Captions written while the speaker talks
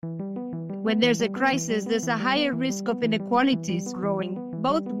When there's a crisis, there's a higher risk of inequalities growing,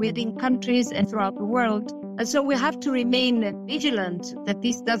 both within countries and throughout the world. And so we have to remain vigilant that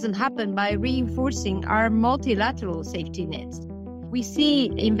this doesn't happen by reinforcing our multilateral safety nets. We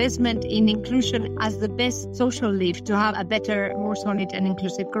see investment in inclusion as the best social lift to have a better, more solid and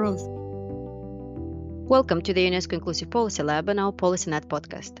inclusive growth. Welcome to the UNESCO Inclusive Policy Lab and our PolicyNet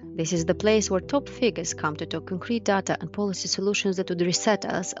podcast. This is the place where top figures come to talk concrete data and policy solutions that would reset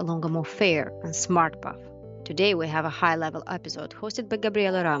us along a more fair and smart path. Today we have a high-level episode hosted by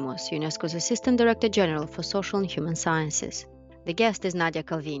Gabriela Ramos, UNESCO's Assistant Director General for Social and Human Sciences. The guest is Nadia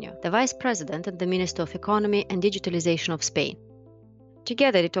Calviño, the Vice President and the Minister of Economy and Digitalization of Spain.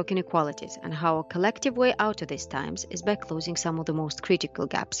 Together they talk inequalities and how a collective way out of these times is by closing some of the most critical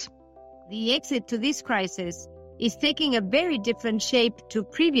gaps. The exit to this crisis is taking a very different shape to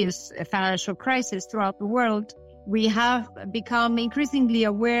previous financial crises throughout the world. We have become increasingly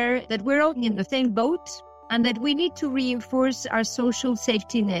aware that we're all in the same boat and that we need to reinforce our social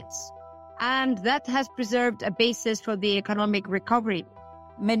safety nets. And that has preserved a basis for the economic recovery.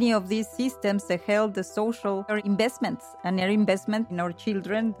 Many of these systems held the social investments and investment in our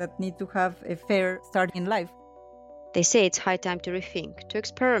children that need to have a fair start in life. They say it's high time to rethink, to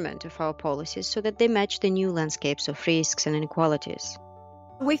experiment with our policies so that they match the new landscapes of risks and inequalities.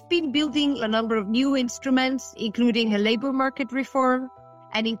 We've been building a number of new instruments, including a labor market reform,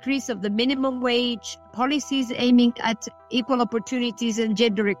 an increase of the minimum wage, policies aiming at equal opportunities and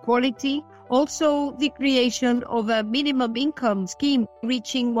gender equality, also the creation of a minimum income scheme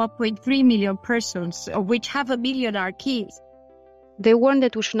reaching 1.3 million persons, of which 500,000 are kids. They warn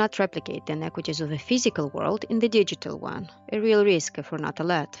that we should not replicate the inequities of the physical world in the digital one, a real risk if we're not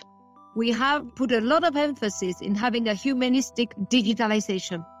alert. We have put a lot of emphasis in having a humanistic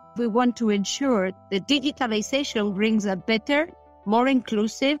digitalization. We want to ensure that digitalization brings a better, more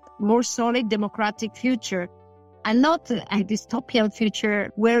inclusive, more solid democratic future, and not a dystopian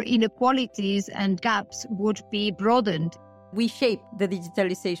future where inequalities and gaps would be broadened. We shape the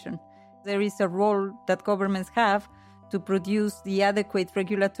digitalization. There is a role that governments have to produce the adequate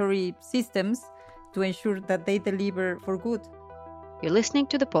regulatory systems to ensure that they deliver for good. You're listening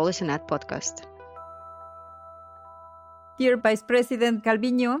to the PolicyNet podcast. Dear Vice President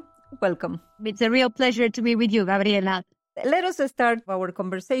Calviño, welcome. It's a real pleasure to be with you, Gabriela. Let us start our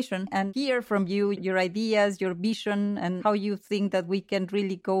conversation and hear from you your ideas, your vision, and how you think that we can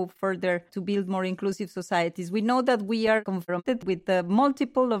really go further to build more inclusive societies. We know that we are confronted with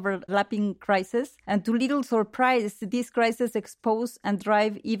multiple overlapping crises, and to little surprise, these crises expose and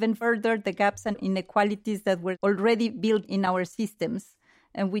drive even further the gaps and inequalities that were already built in our systems.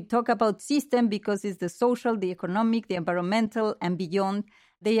 And we talk about system because it's the social, the economic, the environmental, and beyond.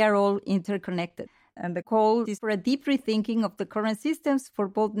 They are all interconnected. And the call is for a deep rethinking of the current systems, for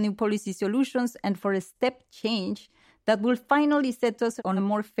both new policy solutions and for a step change that will finally set us on a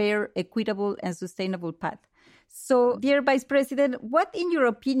more fair, equitable, and sustainable path. So, dear Vice President, what, in your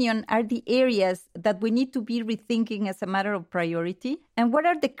opinion, are the areas that we need to be rethinking as a matter of priority? And what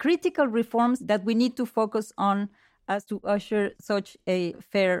are the critical reforms that we need to focus on as to usher such a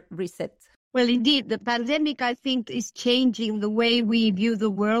fair reset? Well, indeed, the pandemic, I think, is changing the way we view the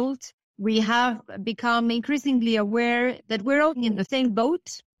world. We have become increasingly aware that we're all in the same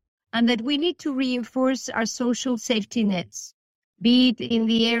boat and that we need to reinforce our social safety nets, be it in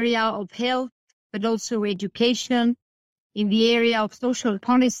the area of health, but also education, in the area of social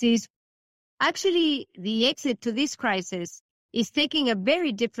policies. Actually, the exit to this crisis is taking a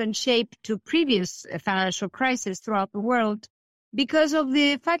very different shape to previous financial crises throughout the world because of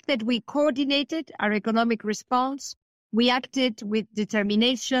the fact that we coordinated our economic response, we acted with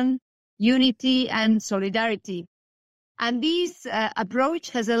determination, unity and solidarity. And this approach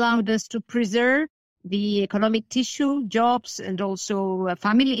has allowed us to preserve the economic tissue, jobs, and also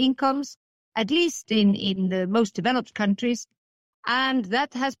family incomes, at least in the most developed countries. And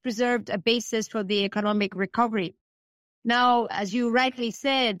that has preserved a basis for the economic recovery. Now, as you rightly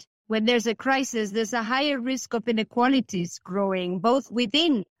said, when there's a crisis, there's a higher risk of inequalities growing, both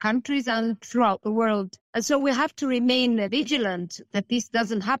within countries and throughout the world. And so we have to remain vigilant that this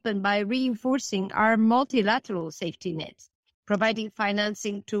doesn't happen by reinforcing our multilateral safety nets, providing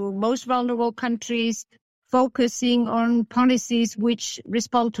financing to most vulnerable countries, focusing on policies which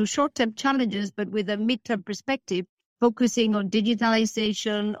respond to short-term challenges, but with a mid-term perspective, focusing on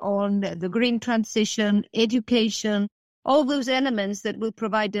digitalization, on the green transition, education, all those elements that will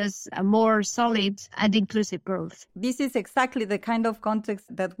provide us a more solid and inclusive growth. This is exactly the kind of context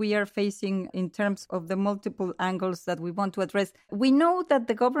that we are facing in terms of the multiple angles that we want to address. We know that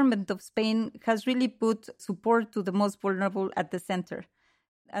the government of Spain has really put support to the most vulnerable at the center.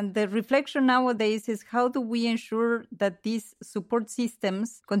 And the reflection nowadays is how do we ensure that these support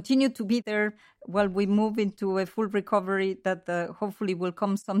systems continue to be there while we move into a full recovery that hopefully will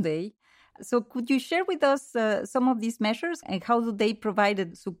come someday. So could you share with us some of these measures and how do they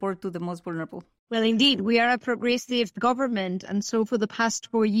provide support to the most vulnerable? Well, indeed, we are a progressive government. And so for the past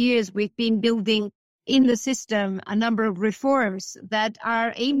 4 years, we've been building in the system a number of reforms that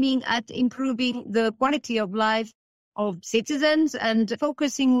are aiming at improving the quality of life of citizens and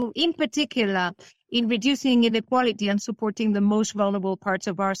focusing in particular in reducing inequality and supporting the most vulnerable parts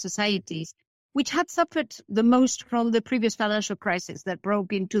of our societies, which had suffered the most from the previous financial crisis that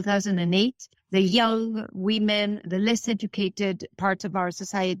broke in 2008, the young, women, the less educated parts of our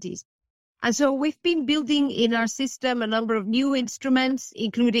societies. And so we've been building in our system a number of new instruments,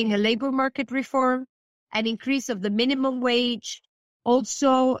 including a labor market reform, an increase of the minimum wage,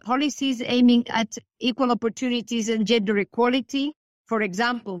 also policies aiming at equal opportunities and gender equality. For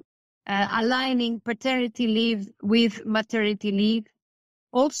example, aligning paternity leave with maternity leave,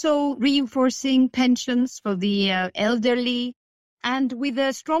 also reinforcing pensions for the elderly, and with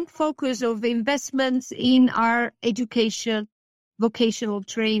a strong focus of investments in our education, vocational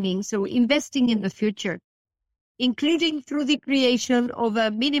training, so investing in the future, including through the creation of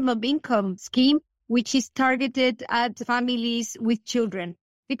a minimum income scheme, which is targeted at families with children,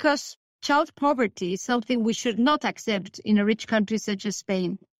 because child poverty is something we should not accept in a rich country such as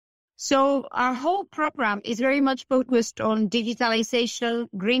Spain. So our whole program is very much focused on digitalization,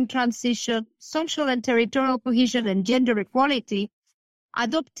 green transition, social and territorial cohesion, and gender equality,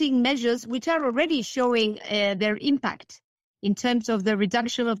 adopting measures which are already showing their impact in terms of the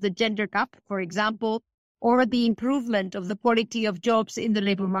reduction of the gender gap, for example, or the improvement of the quality of jobs in the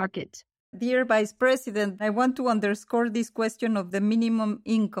labor market. Dear Vice President, I want to underscore this question of the minimum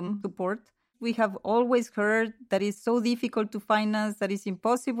income support. We have always heard that it's so difficult to finance, that it's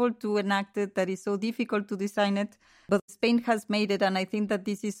impossible to enact it, that it's so difficult to design it. But Spain has made it, and I think that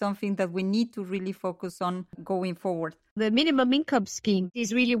this is something that we need to really focus on going forward. The minimum income scheme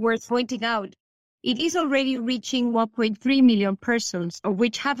is really worth pointing out. It is already reaching 1.3 million persons, of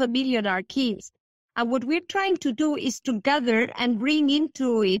which 500,000 are kids. And what we're trying to do is to gather and bring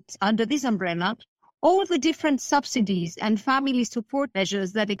into it, under this umbrella, all the different subsidies and family support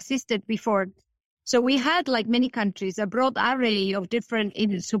measures that existed before. So we had, like many countries, a broad array of different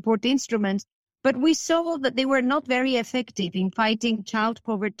support instruments, but we saw that they were not very effective in fighting child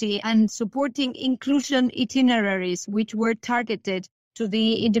poverty and supporting inclusion itineraries, which were targeted to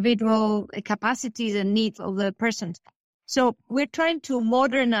the individual capacities and needs of the persons. So we're trying to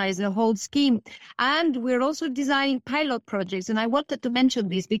modernize the whole scheme, and we're also designing pilot projects. And I wanted to mention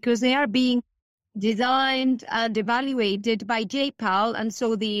this because they are being designed and evaluated by JPAL. And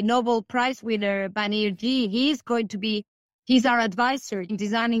so the Nobel Prize winner, Banerjee, he's our advisor in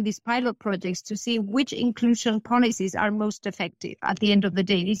designing these pilot projects to see which inclusion policies are most effective at the end of the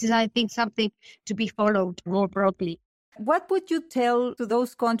day. This is, I think, something to be followed more broadly. What would you tell to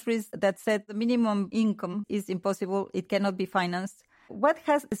those countries that said the minimum income is impossible, it cannot be financed? What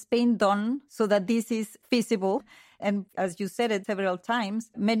has Spain done so that this is feasible? And as you said it several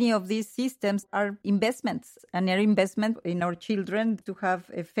times, many of these systems are investments, and are investment in our children to have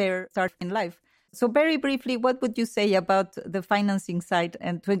a fair start in life. So very briefly, what would you say about the financing side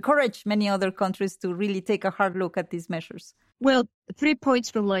and to encourage many other countries to really take a hard look at these measures? Well, 3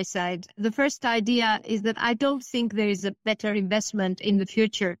 points from my side. The first idea is that I don't think there is a better investment in the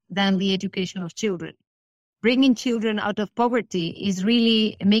future than the education of children. Bringing children out of poverty is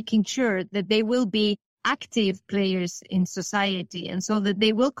really making sure that they will be active players in society, and so that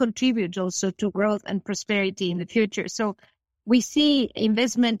they will contribute also to growth and prosperity in the future. So we see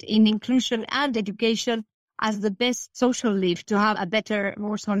investment in inclusion and education as the best social lift to have a better,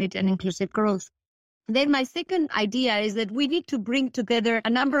 more solid and inclusive growth. Then my second idea is that we need to bring together a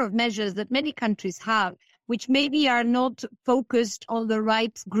number of measures that many countries have, which maybe are not focused on the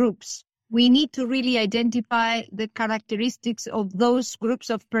right groups. We need to really identify the characteristics of those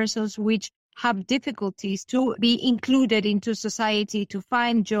groups of persons which have difficulties to be included into society, to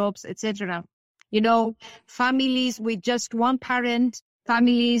find jobs, etc. Families with just one parent,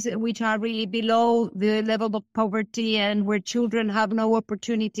 families which are really below the level of poverty and where children have no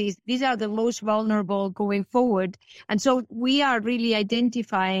opportunities. These are the most vulnerable going forward. And so we are really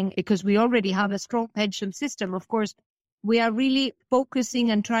identifying, because we already have a strong pension system, of course, we are really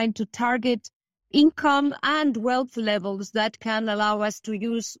focusing and trying to target income and wealth levels that can allow us to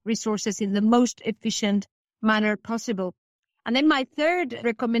use resources in the most efficient manner possible. And then my third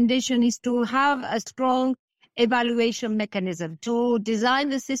recommendation is to have a strong evaluation mechanism to design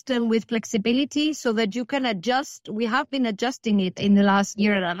the system with flexibility so that you can adjust. We have been adjusting it in the last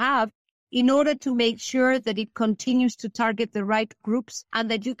year and a half in order to make sure that it continues to target the right groups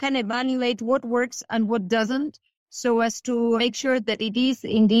and that you can evaluate what works and what doesn't, so as to make sure that it is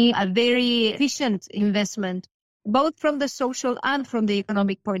indeed a very efficient investment, both from the social and from the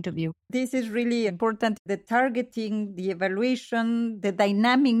economic point of view. This is really important. The targeting, the evaluation, the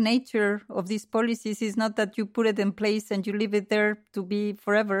dynamic nature of these policies is not that you put it in place and you leave it there to be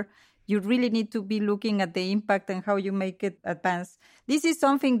forever. You really need to be looking at the impact and how you make it advance. This is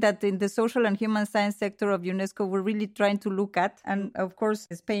something that in the social and human science sector of UNESCO, we're really trying to look at. And of course,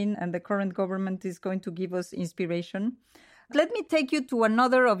 Spain and the current government is going to give us inspiration. Let me take you to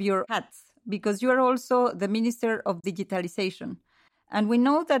another of your hats, because you are also the Minister of Digitalization. And we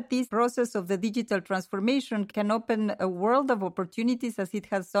know that this process of the digital transformation can open a world of opportunities, as it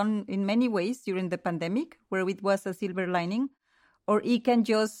has done in many ways during the pandemic, where it was a silver lining. Or it can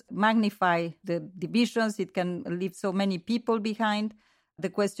just magnify the divisions. It can leave so many people behind. The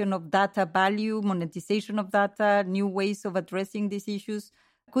question of data value, monetization of data, new ways of addressing these issues.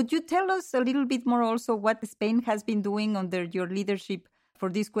 Could you tell us a little bit more also what Spain has been doing under your leadership for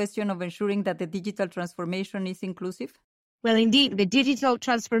this question of ensuring that the digital transformation is inclusive? Well, indeed, the digital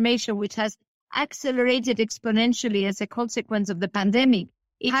transformation, which has accelerated exponentially as a consequence of the pandemic,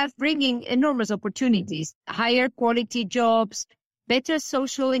 it has bringing enormous opportunities, higher quality jobs, better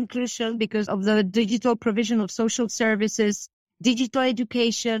social inclusion because of the digital provision of social services, digital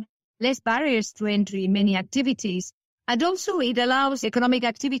education, less barriers to entry in many activities. And also it allows economic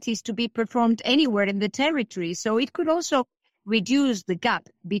activities to be performed anywhere in the territory. So it could also reduce the gap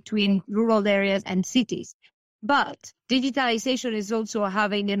between rural areas and cities. But digitalization is also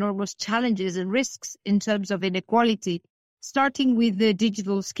having enormous challenges and risks in terms of inequality, starting with the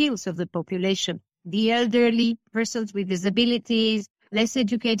digital skills of the population. The elderly, persons with disabilities, less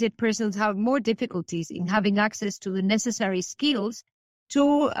educated persons have more difficulties in having access to the necessary skills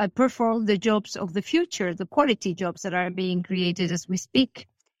to perform the jobs of the future, the quality jobs that are being created as we speak.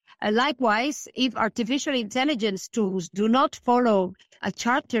 Likewise, if artificial intelligence tools do not follow a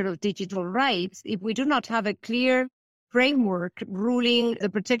charter of digital rights, if we do not have a clear framework ruling the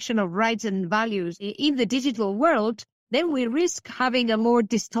protection of rights and values in the digital world, then we risk having a more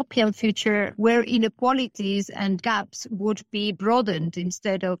dystopian future where inequalities and gaps would be broadened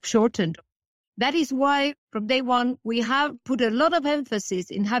instead of shortened. That is why, from day one, we have put a lot of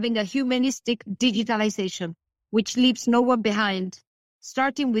emphasis in having a humanistic digitalization, which leaves no one behind,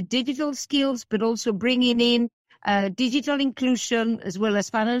 starting with digital skills, but also bringing in digital inclusion as well as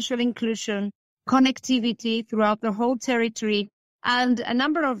financial inclusion, connectivity throughout the whole territory, and a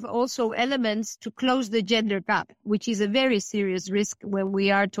number of also elements to close the gender gap, which is a very serious risk when we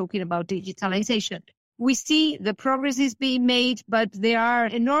are talking about digitalization. We see the progress is being made, but there are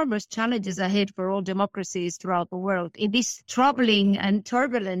enormous challenges ahead for all democracies throughout the world in these troubling and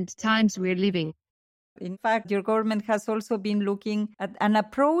turbulent times we're living. In fact, your government has also been looking at an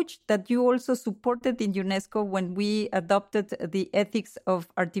approach that you also supported in UNESCO when we adopted the Ethics of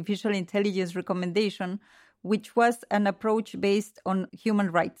Artificial Intelligence recommendation, which was an approach based on human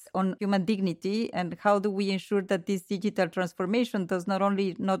rights, on human dignity, and how do we ensure that this digital transformation does not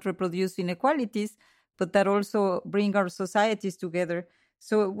only not reproduce inequalities, but that also bring our societies together.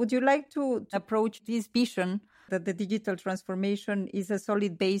 So would you like to approach this vision that the digital transformation is a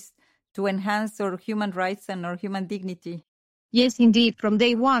solid base to enhance our human rights and our human dignity? Yes, indeed. From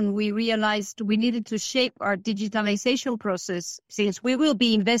day one, we realized we needed to shape our digitalization process, since we will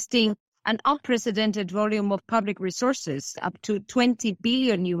be investing an unprecedented volume of public resources, up to 20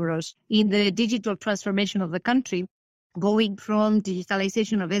 billion euros in the digital transformation of the country, going from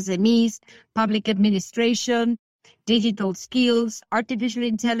digitalization of SMEs, public administration, digital skills, artificial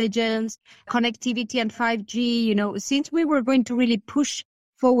intelligence, connectivity and 5G. Since we were going to really push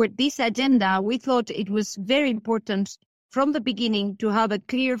forward this agenda, we thought it was very important from the beginning to have a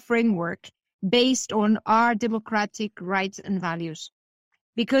clear framework based on our democratic rights and values.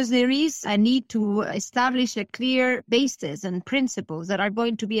 Because there is a need to establish a clear basis and principles that are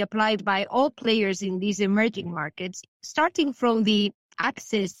going to be applied by all players in these emerging markets, starting from the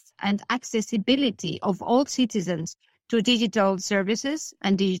access and accessibility of all citizens to digital services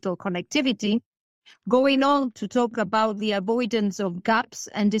and digital connectivity, going on to talk about the avoidance of gaps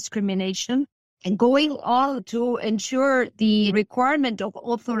and discrimination, and going on to ensure the requirement of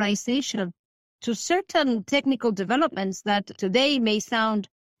authorization to certain technical developments that today may sound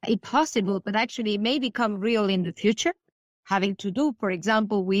impossible, but actually may become real in the future, having to do, for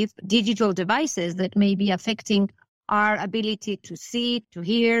example, with digital devices that may be affecting our ability to see, to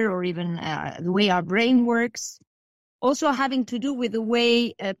hear, or even the way our brain works. Also having to do with the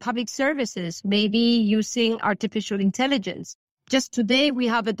way public services may be using artificial intelligence. Just today, we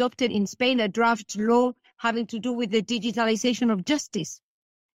have adopted in Spain a draft law having to do with the digitalization of justice.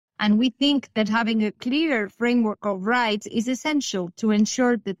 And we think that having a clear framework of rights is essential to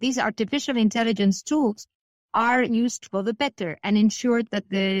ensure that these artificial intelligence tools are used for the better and ensure that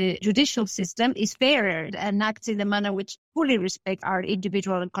the judicial system is fairer and acts in a manner which fully respects our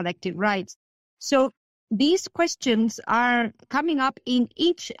individual and collective rights. So these questions are coming up in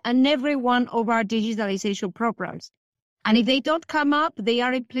each and every one of our digitalization programs. And if they don't come up, they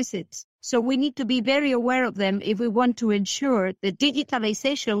are implicit. So we need to be very aware of them if we want to ensure that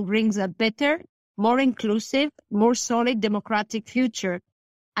digitalization brings a better, more inclusive, more solid democratic future,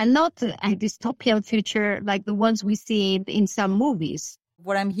 and not a dystopian future like the ones we see in some movies.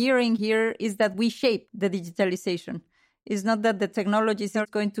 What I'm hearing here is that we shape the digitalization. It's not that the technologies are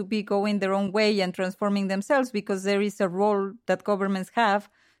going to be going their own way and transforming themselves, because there is a role that governments have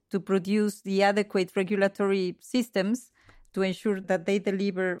to produce the adequate regulatory systems to ensure that they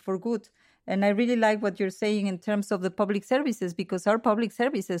deliver for good. And I really like what you're saying in terms of the public services, because our public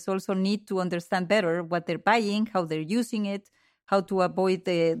services also need to understand better what they're buying, how they're using it, how to avoid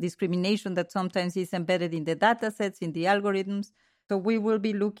the discrimination that sometimes is embedded in the data sets, in the algorithms. So we will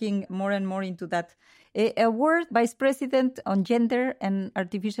be looking more and more into that. A word, Vice President, on gender and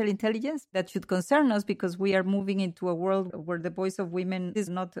artificial intelligence that should concern us, because we are moving into a world where the voice of women is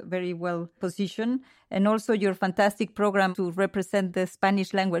not very well positioned. And also your fantastic program to represent the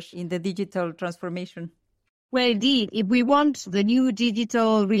Spanish language in the digital transformation. Well, indeed, if we want the new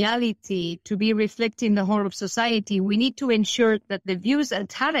digital reality to be reflecting the whole of society, we need to ensure that the views and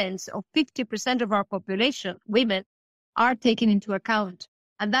talents of 50% of our population, women, are taken into account.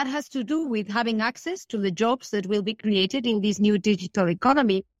 And that has to do with having access to the jobs that will be created in this new digital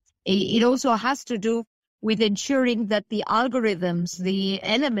economy. It also has to do with ensuring that the algorithms, the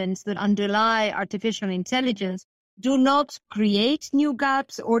elements that underlie artificial intelligence, do not create new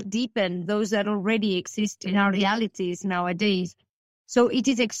gaps or deepen those that already exist in our realities nowadays. So it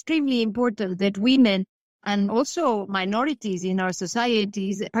is extremely important that women and also minorities in our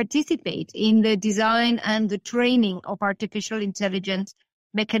societies participate in the design and the training of artificial intelligence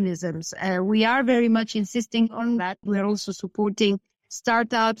mechanisms. We are very much insisting on that. We're also supporting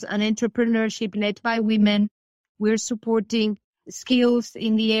startups and entrepreneurship led by women. We're supporting skills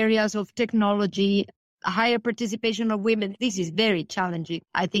in the areas of technology, higher participation of women. This is very challenging,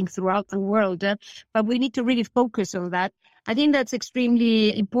 I think, throughout the world, but we need to really focus on that. I think that's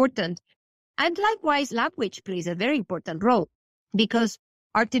extremely important. And likewise, language plays a very important role, because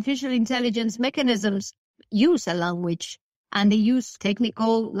artificial intelligence mechanisms use a language, and they use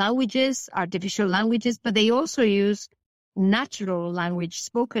technical languages, artificial languages, but they also use natural language,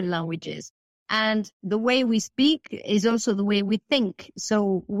 spoken languages. And the way we speak is also the way we think.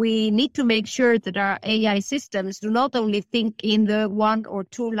 So we need to make sure that our AI systems do not only think in the one or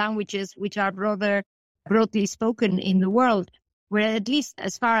two languages which are rather broadly spoken in the world, where at least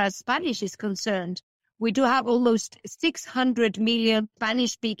as far as Spanish is concerned, we do have almost 600 million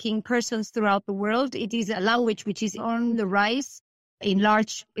Spanish-speaking persons throughout the world. It is a language which is on the rise in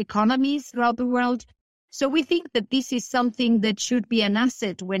large economies throughout the world. So we think that this is something that should be an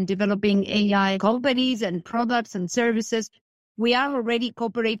asset when developing AI companies and products and services. We are already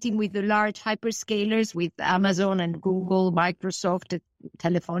cooperating with the large hyperscalers, with Amazon and Google, Microsoft,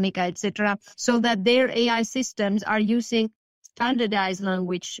 Telefonica, etc., so that their AI systems are using standardized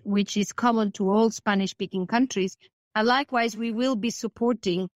language, which is common to all Spanish-speaking countries. And likewise, we will be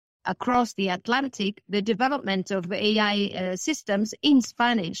supporting across the Atlantic the development of AI systems in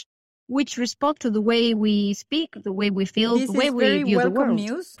Spanish, which respond to the way we speak, the way we feel, the way we view the world. This is very welcome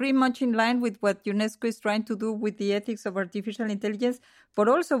news, pretty much in line with what UNESCO is trying to do with the ethics of artificial intelligence, but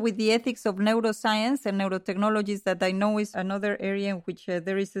also with the ethics of neuroscience and neurotechnologies, that I know is another area in which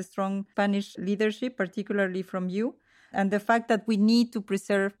there is a strong Spanish leadership, particularly from you. And the fact that we need to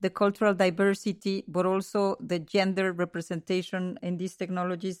preserve the cultural diversity, but also the gender representation in these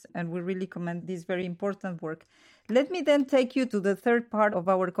technologies. And we really commend this very important work. Let me then take you to the third part of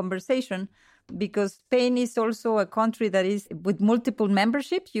our conversation, because Spain is also a country that is with multiple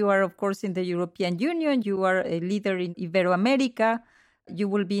memberships. You are, of course, in the European Union. You are a leader in Iberoamerica. You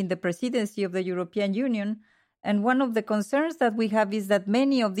will be in the presidency of the European Union. And one of the concerns that we have is that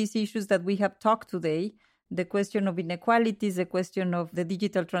many of these issues that we have talked today, the question of inequalities, the question of the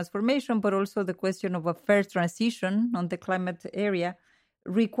digital transformation, but also the question of a fair transition on the climate area,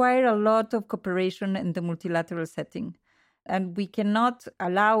 require a lot of cooperation in the multilateral setting. And we cannot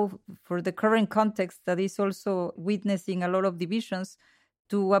allow, for the current context that is also witnessing a lot of divisions,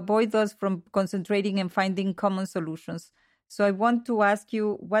 to avoid us from concentrating and finding common solutions. So I want to ask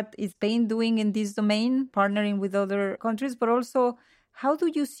you, what is Spain doing in this domain, partnering with other countries, but also how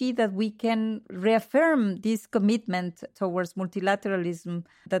do you see that we can reaffirm this commitment towards multilateralism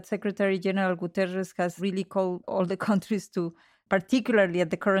that Secretary General Guterres has really called all the countries to, particularly at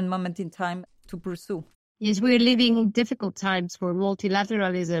the current moment in time, to pursue? Yes, we're living difficult times for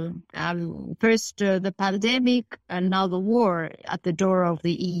multilateralism. First, the pandemic, and now the war at the door of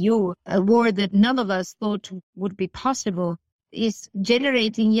the EU, a war that none of us thought would be possible, is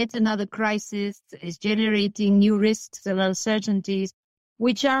generating yet another crisis, is generating new risks and uncertainties,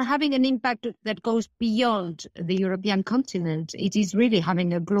 which are having an impact that goes beyond the European continent. It is really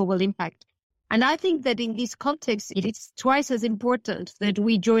having a global impact. And I think that in this context, it is twice as important that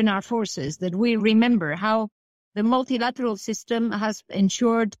we join our forces, that we remember how the multilateral system has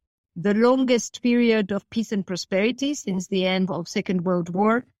ensured the longest period of peace and prosperity since the end of the Second World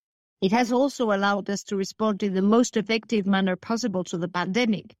War. It has also allowed us to respond in the most effective manner possible to the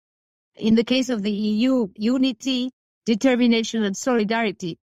pandemic. In the case of the EU, unity, determination and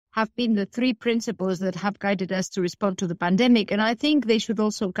solidarity have been the three principles that have guided us to respond to the pandemic. And I think they should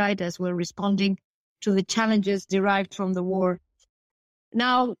also guide us when responding to the challenges derived from the war.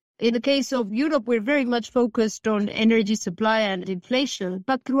 Now, in the case of Europe, we're very much focused on energy supply and inflation.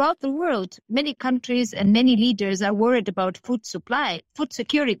 But throughout the world, many countries and many leaders are worried about food supply, food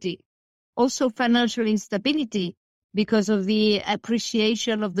security, also financial instability because of the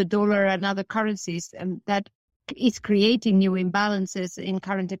appreciation of the dollar and other currencies, and that is creating new imbalances in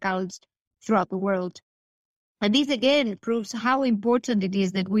current accounts throughout the world. And this again proves how important it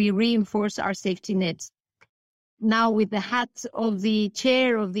is that we reinforce our safety nets. Now, with the hat of the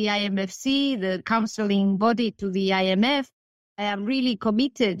chair of the IMFC, the counseling body to the IMF, I am really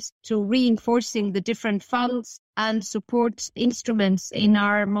committed to reinforcing the different funds and support instruments in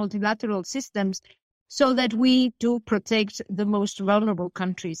our multilateral systems so that we do protect the most vulnerable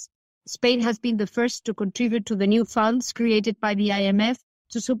countries. Spain has been the first to contribute to the new funds created by the IMF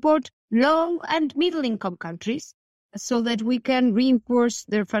to support low and middle-income countries so that we can reinforce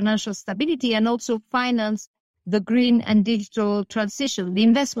their financial stability and also finance the green and digital transition, the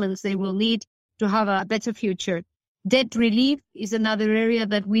investments they will need to have a better future. Debt relief is another area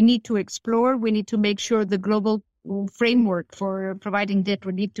that we need to explore. We need to make sure the global framework for providing debt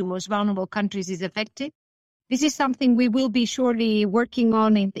relief to most vulnerable countries is effective. This is something we will be surely working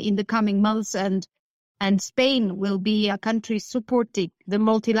on in the coming months, and Spain will be a country supporting the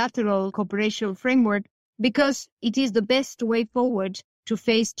multilateral cooperation framework because it is the best way forward to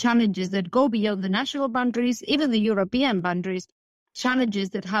face challenges that go beyond the national boundaries, even the European boundaries,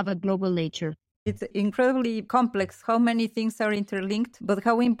 challenges that have a global nature. It's incredibly complex how many things are interlinked, but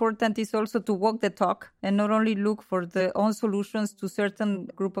how important is also to walk the talk and not only look for their own solutions to certain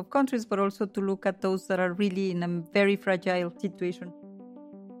group of countries, but also to look at those that are really in a very fragile situation.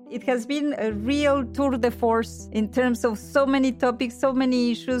 It has been a real tour de force in terms of so many topics, so many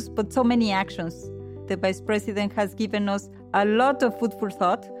issues, but so many actions. The Vice President has given us a lot of food for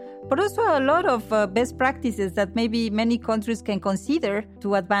thought, but also a lot of best practices that maybe many countries can consider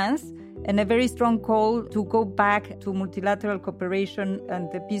to advance, and a very strong call to go back to multilateral cooperation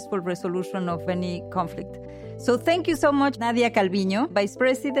and the peaceful resolution of any conflict. So thank you so much, Nadia Calviño, Vice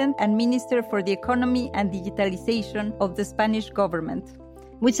President and Minister for the Economy and Digitalization of the Spanish government.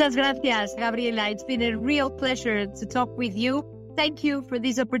 Muchas gracias, Gabriela. It's been a real pleasure to talk with you. Thank you for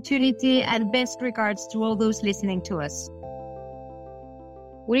this opportunity and best regards to all those listening to us.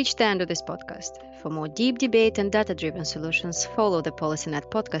 We reached the end of this podcast. For more deep debate and data-driven solutions, follow the PolicyNet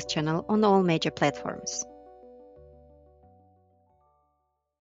podcast channel on all major platforms.